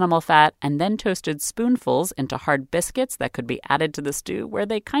with animal fat, and then toasted spoonfuls into hard biscuits that could be added to the stew, where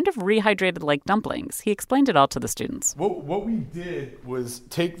they kind of rehydrated like dumplings. He explained it all to the students. What we did was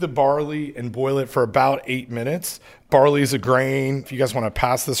take the barley and boil it for about 8 minutes. Barley is a grain. If you guys want to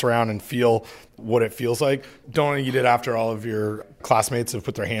pass this around and feel what it feels like, don't eat it after all of your classmates have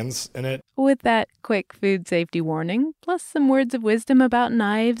put their hands in it. With that quick food safety warning, plus some words of wisdom about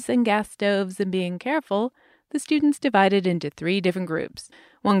knives and gas stoves and being careful, the students divided into 3 different groups.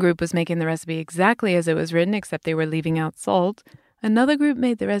 One group was making the recipe exactly as it was written, except they were leaving out salt. Another group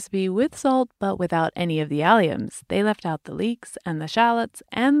made the recipe with salt, but without any of the alliums. They left out the leeks and the shallots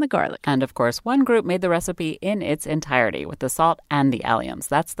and the garlic. And of course, one group made the recipe in its entirety with the salt and the alliums.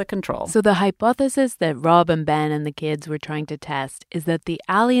 That's the control. So the hypothesis that Rob and Ben and the kids were trying to test is that the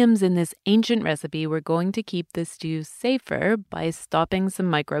alliums in this ancient recipe were going to keep the stew safer by stopping some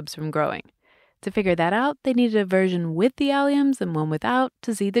microbes from growing. To figure that out, they needed a version with the alliums and one without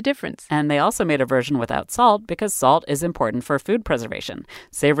to see the difference. And they also made a version without salt because salt is important for food preservation.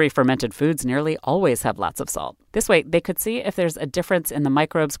 Savory fermented foods nearly always have lots of salt. This way, they could see if there's a difference in the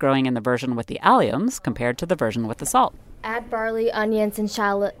microbes growing in the version with the alliums compared to the version with the salt. Add barley, onions, and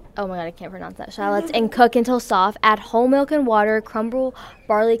shallots. Oh my god, I can't pronounce that. Shallots and cook until soft. Add whole milk and water. Crumble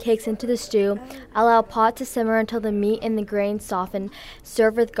barley cakes into the stew. Allow pot to simmer until the meat and the grains soften.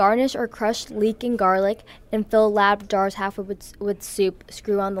 Serve with garnish or crushed leek and garlic, and fill lab jars halfway with soup.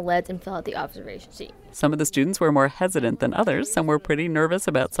 Screw on the lids and fill out the observation sheet. Some of the students were more hesitant than others. Some were pretty nervous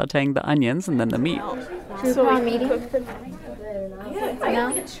about sautéing the onions and then the meat.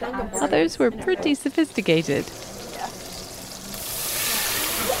 Others were pretty sophisticated.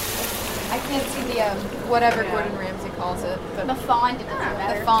 I can't see the, whatever Gordon Ramsay calls it. The fond, it doesn't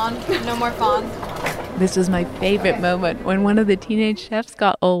matter. The fond, no more fond. This was my favorite moment when one of the teenage chefs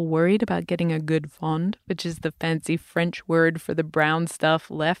got all worried about getting a good fond, which is the fancy French word for the brown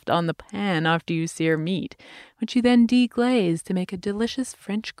stuff left on the pan after you sear meat, which you then deglaze to make a delicious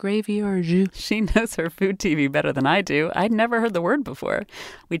French gravy or jus. She knows her food TV better than I do. I'd never heard the word before.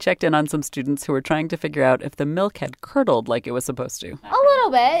 We checked in on some students who were trying to figure out if the milk had curdled like it was supposed to. A little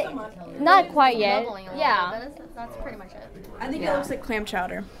bit. Not quite yet. Yeah. That's pretty much it. I think it looks like clam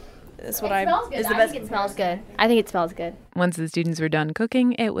chowder. That's what I think it smells good. I think it smells good. Once the students were done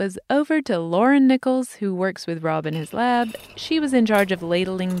cooking, it was over to Lauren Nichols, who works with Rob in his lab. She was in charge of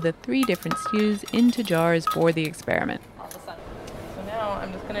ladling the 3 different stews into jars for the experiment. So now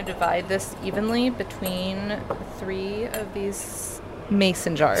I'm just going to divide this evenly between 3 of these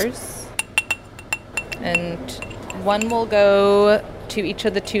mason jars. And one will go to each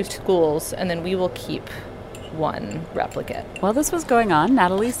of the 2 schools, and then we will keep 1 replicate. While this was going on,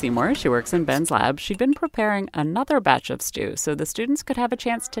 Natalie Seymour, she works in Ben's lab, she'd been preparing another batch of stew so the students could have a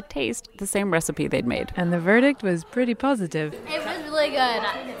chance to taste the same recipe they'd made. And the verdict was pretty positive. It was really good.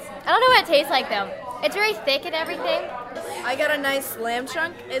 I don't know what it tastes like, though. It's very thick and everything. I got a nice lamb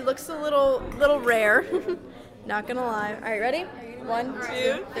chunk. It looks a little rare. Not gonna lie. All right, ready? 1,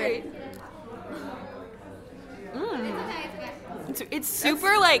 2, 3. It's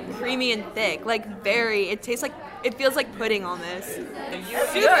super like creamy and thick, like very. It tastes like, it feels like pudding almost.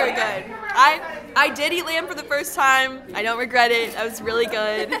 Super good. I did eat lamb for the first time. I don't regret it. That was really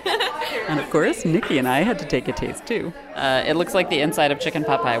good. And of course, Nikki and I had to take a taste too. It looks like the inside of chicken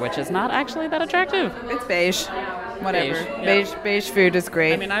pot pie, which is not actually that attractive. It's beige. Whatever. Beige, beige food is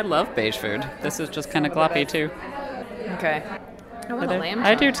great. I mean, I love beige food. This is just kind of gloppy too. Okay. I want a lamb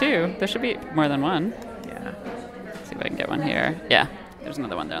I do too. There should be more than one. Yeah. Let's see if I can get one here. Yeah, there's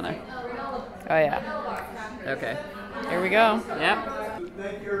another one down there. Oh yeah. Okay. Here we go. Yep.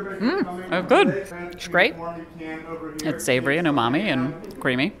 Oh, good. It's great. It's savory and umami and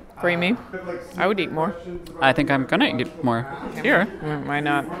creamy. Creamy. I would eat more. I think I'm gonna eat more. Here. Why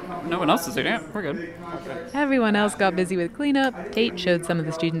not? No one else is eating it. We're good. Everyone else got busy with cleanup. Tate showed some of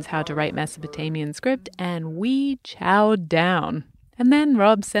the students how to write Mesopotamian script, and we chowed down. And then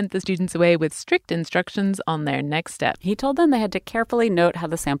Rob sent the students away with strict instructions on their next step. He told them they had to carefully note how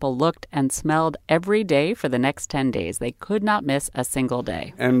the sample looked and smelled every day for the next 10 days. They could not miss a single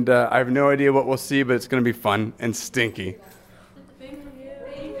day. And I have no idea what we'll see, but it's going to be fun and stinky.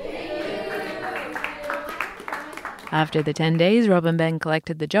 After the 10 days, Rob and Ben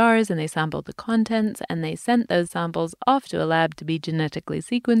collected the jars and they sampled the contents, and they sent those samples off to a lab to be genetically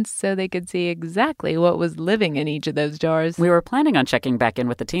sequenced so they could see exactly what was living in each of those jars. We were planning on checking back in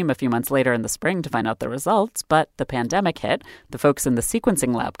with the team a few months later in the spring to find out the results, but the pandemic hit. The folks in the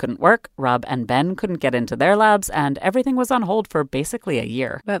sequencing lab couldn't work, Rob and Ben couldn't get into their labs, and everything was on hold for basically a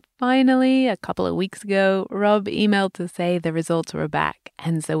year. But finally, a couple of weeks ago, Rob emailed to say the results were back,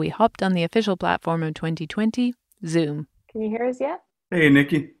 and so we hopped on the official platform of 2020, Zoom. Can you hear us yet? Hey,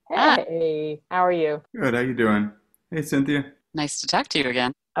 Nikki. Hey, how are you? Good, how you doing? Hey, Cynthia. Nice to talk to you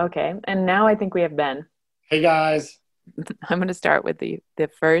again. Okay, and now I think we have Ben. Hey, guys. I'm going to start with the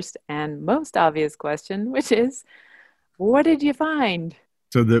first and most obvious question, which is, what did you find?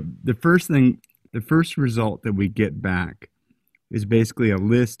 So the first result that we get back is basically a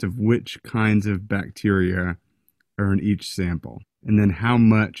list of which kinds of bacteria are in each sample, and then how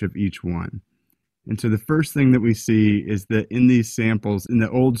much of each one. And so the first thing that we see is that in these samples, in the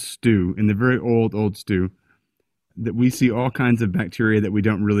old stew, in the very old stew, that we see all kinds of bacteria that we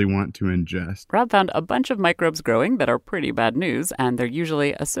don't really want to ingest. Rob found a bunch of microbes growing that are pretty bad news, and they're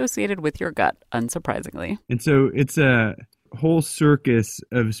usually associated with your gut, unsurprisingly. And so it's a whole circus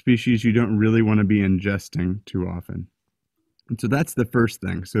of species you don't really want to be ingesting too often. And so that's the first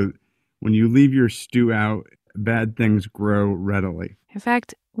thing. So when you leave your stew out, bad things grow readily. In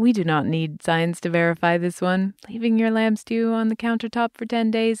fact, we do not need science to verify this one. Leaving your lamb stew on the countertop for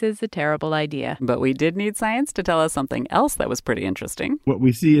 10 days is a terrible idea. But we did need science to tell us something else that was pretty interesting. What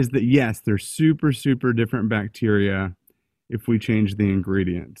we see is that, yes, there's super different bacteria if we change the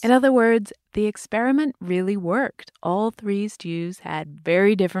ingredients. In other words, the experiment really worked. All 3 stews had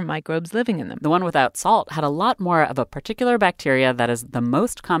very different microbes living in them. The one without salt had a lot more of a particular bacteria that is the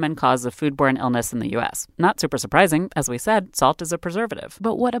most common cause of foodborne illness in the U.S. Not super surprising. As we said, salt is a preservative.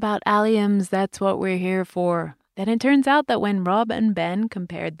 But what about alliums? That's what we're here for. Then it turns out that when Rob and Ben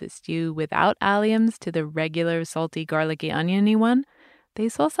compared the stew without alliums to the regular salty, garlicky, oniony one, they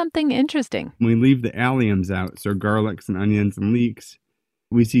saw something interesting. When we leave the alliums out, so garlics and onions and leeks,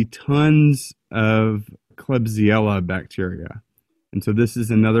 we see tons of Klebsiella bacteria. And so this is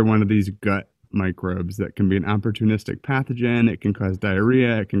another one of these gut microbes that can be an opportunistic pathogen. It can cause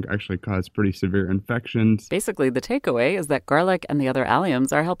diarrhea. It can actually cause pretty severe infections. Basically, the takeaway is that garlic and the other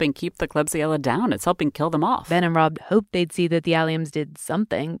alliums are helping keep the Klebsiella down. It's helping kill them off. Ben and Rob hoped they'd see that the alliums did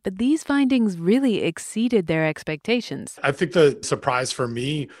something, but these findings really exceeded their expectations. I think the surprise for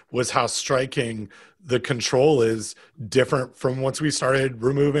me was how striking the control is different from once we started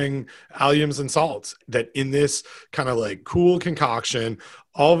removing alliums and salts. That in this kind of like cool concoction,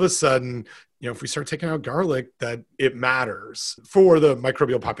 all of a sudden, if we start taking out garlic, that it matters for the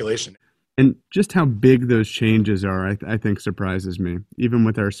microbial population. And just how big those changes are, I think surprises me, even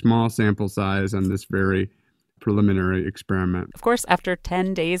with our small sample size on this very preliminary experiment. Of course, after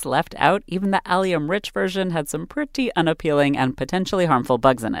 10 days left out, even the allium-rich version had some pretty unappealing and potentially harmful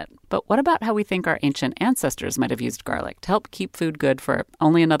bugs in it. But what about how we think our ancient ancestors might have used garlic to help keep food good for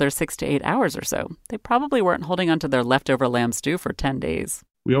only another 6 to 8 hours or so? They probably weren't holding onto their leftover lamb stew for 10 days.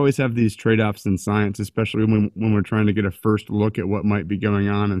 We always have these trade-offs in science, especially when we're trying to get a first look at what might be going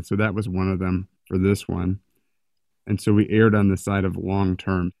on. And so that was one of them for this one. And so we erred on the side of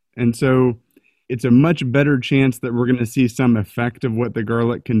long-term. And so it's a much better chance that we're going to see some effect of what the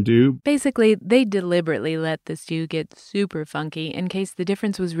garlic can do. Basically, they deliberately let the stew get super funky in case the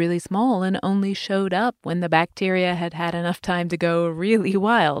difference was really small and only showed up when the bacteria had had enough time to go really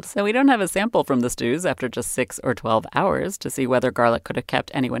wild. So we don't have a sample from the stews after just 6 or 12 hours to see whether garlic could have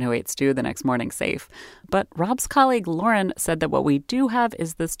kept anyone who ate stew the next morning safe. But Rob's colleague Lauren said that what we do have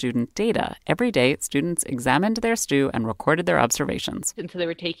is the student data. Every day, students examined their stew and recorded their observations. And so they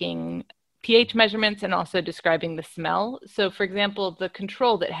were taking pH measurements and also describing the smell. So, for example, the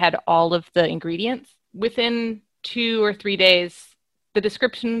control that had all of the ingredients, within 2 or 3 days, the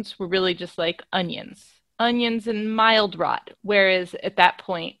descriptions were really just like onions and mild rot. Whereas at that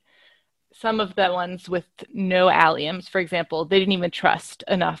point, some of the ones with no alliums, for example, they didn't even trust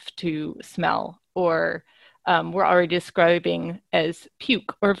enough to smell or were already describing as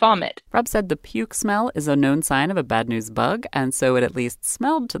puke or vomit. Rob said the puke smell is a known sign of a bad news bug, and so it at least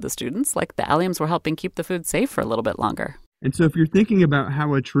smelled to the students like the alliums were helping keep the food safe for a little bit longer. And so if you're thinking about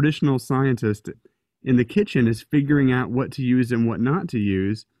how a traditional scientist in the kitchen is figuring out what to use and what not to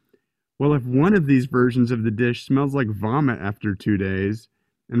use, well, if one of these versions of the dish smells like vomit after 2 days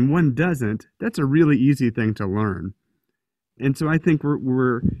and one doesn't, that's a really easy thing to learn. And so I think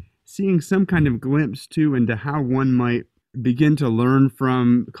we're seeing some kind of glimpse, too, into how one might begin to learn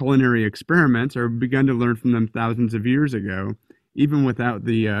from culinary experiments or begun to learn from them thousands of years ago, even without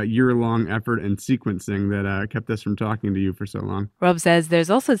the year-long effort and sequencing that kept us from talking to you for so long. Rob says there's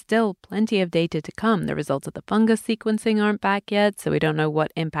also still plenty of data to come. The results of the fungus sequencing aren't back yet, so we don't know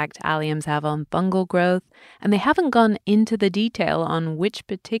what impact alliums have on fungal growth. And they haven't gone into the detail on which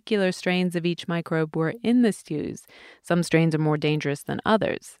particular strains of each microbe were in the stews. Some strains are more dangerous than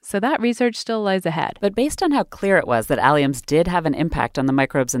others. So that research still lies ahead. But based on how clear it was that alliums did have an impact on the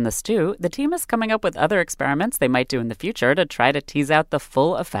microbes in the stew, the team is coming up with other experiments they might do in the future to try to tease out the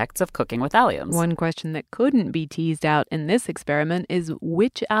full effects of cooking with alliums. One question that couldn't be teased out in this experiment is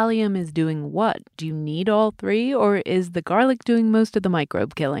which allium is doing what? Do you need all 3, or is the garlic doing most of the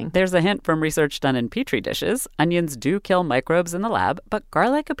microbe killing? There's a hint from research done in Petri dishes. Onions do kill microbes in the lab, but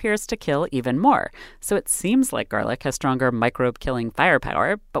garlic appears to kill even more. So it seems like garlic has stronger microbe-killing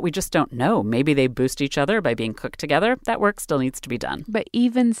firepower, but we just don't know. Maybe they boost each other by being cooked together. That work still needs to be done. But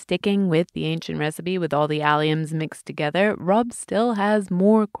even sticking with the ancient recipe with all the alliums mixed together, Rob Rob still has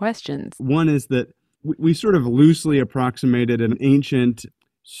more questions. One is that we sort of loosely approximated an ancient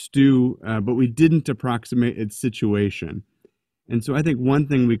stew, but we didn't approximate its situation. And so I think one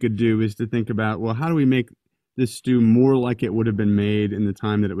thing we could do is to think about, well, how do we make this stew more like it would have been made in the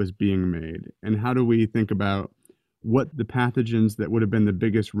time that it was being made? And how do we think about what the pathogens that would have been the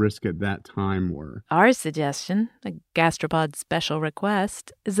biggest risk at that time were? Our suggestion, a gastropod special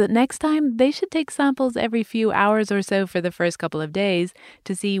request, is that next time they should take samples every few hours or so for the first couple of days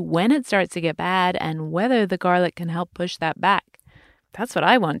to see when it starts to get bad and whether the garlic can help push that back. That's what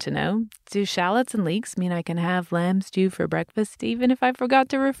I want to know. Do shallots and leeks mean I can have lamb stew for breakfast even if I forgot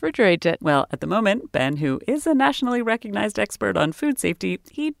to refrigerate it? Well, at the moment, Ben, who is a nationally recognized expert on food safety,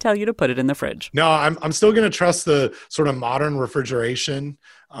 he'd tell you to put it in the fridge. No, I'm still going to trust the sort of modern refrigeration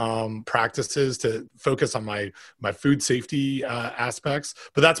practices to focus on my food safety aspects.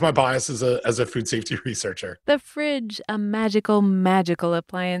 But that's my bias as a food safety researcher. The fridge, a magical, magical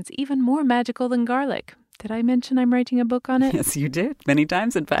appliance, even more magical than garlic. Did I mention I'm writing a book on it? Yes, you did. Many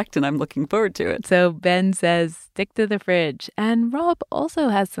times, in fact, and I'm looking forward to it. So Ben says, stick to the fridge. And Rob also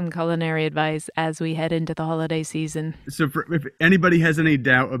has some culinary advice as we head into the holiday season. So if anybody has any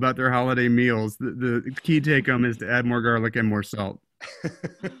doubt about their holiday meals, the key take-home is to add more garlic and more salt.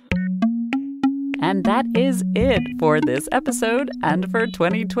 And that is it for this episode and for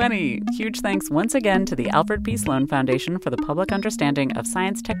 2020. Huge thanks once again to the Alfred P. Sloan Foundation for the public understanding of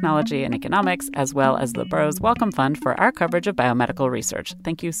science, technology, and economics, as well as the Burroughs Wellcome Fund for our coverage of biomedical research.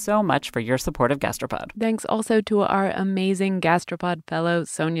 Thank you so much for your support of Gastropod. Thanks also to our amazing Gastropod fellow,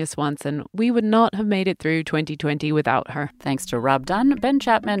 Sonia Swanson. We would not have made it through 2020 without her. Thanks to Rob Dunn, Ben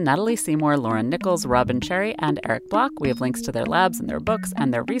Chapman, Natalie Seymour, Lauren Nichols, Robin Cherry, and Eric Block. We have links to their labs and their books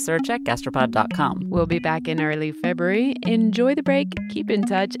and their research at gastropod.com. We'll be back in early February. Enjoy the break, keep in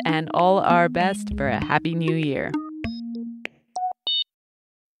touch, and all our best for a happy new year.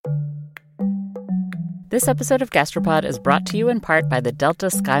 This episode of Gastropod is brought to you in part by the Delta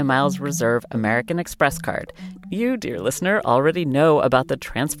SkyMiles Reserve American Express card. You, dear listener, already know about the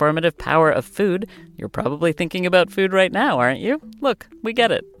transformative power of food. You're probably thinking about food right now, aren't you? Look, we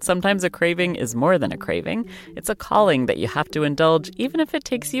get it. Sometimes a craving is more than a craving. It's a calling that you have to indulge, even if it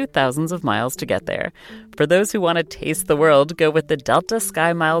takes you thousands of miles to get there. For those who want to taste the world, go with the Delta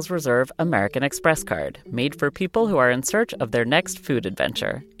SkyMiles Reserve American Express card, made for people who are in search of their next food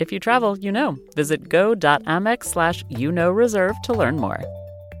adventure. If you travel, you know. Visit go.amex/reserve to learn more.